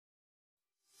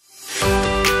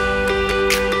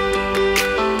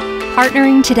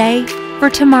partnering today for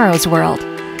tomorrow's world.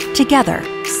 Together,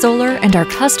 Solar and our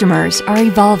customers are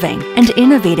evolving and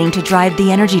innovating to drive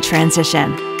the energy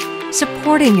transition,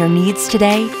 supporting your needs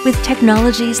today with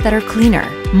technologies that are cleaner,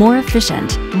 more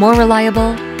efficient, more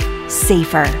reliable,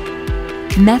 safer.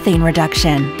 Methane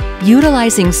reduction,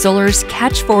 utilizing Solar's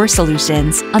Catch-4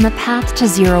 solutions on the path to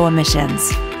zero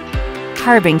emissions.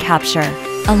 Carbon capture,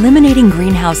 eliminating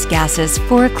greenhouse gases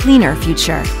for a cleaner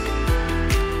future.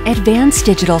 Advanced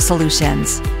digital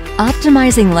solutions,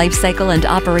 optimizing lifecycle and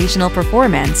operational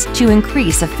performance to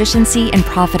increase efficiency and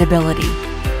profitability.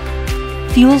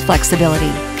 Fuel flexibility,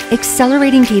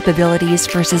 accelerating capabilities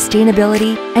for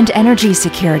sustainability and energy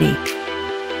security.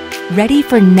 Ready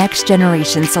for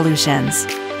next-generation solutions.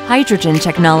 Hydrogen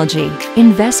technology,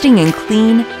 investing in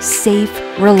clean, safe,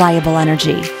 reliable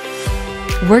energy.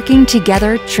 Working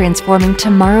together, transforming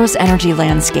tomorrow's energy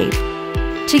landscape.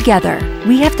 Together,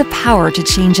 we have the power to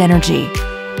change energy.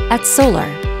 At Solar,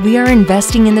 we are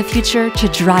investing in the future to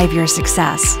drive your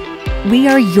success. We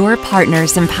are your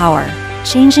partners in power,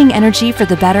 changing energy for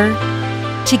the better,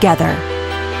 together.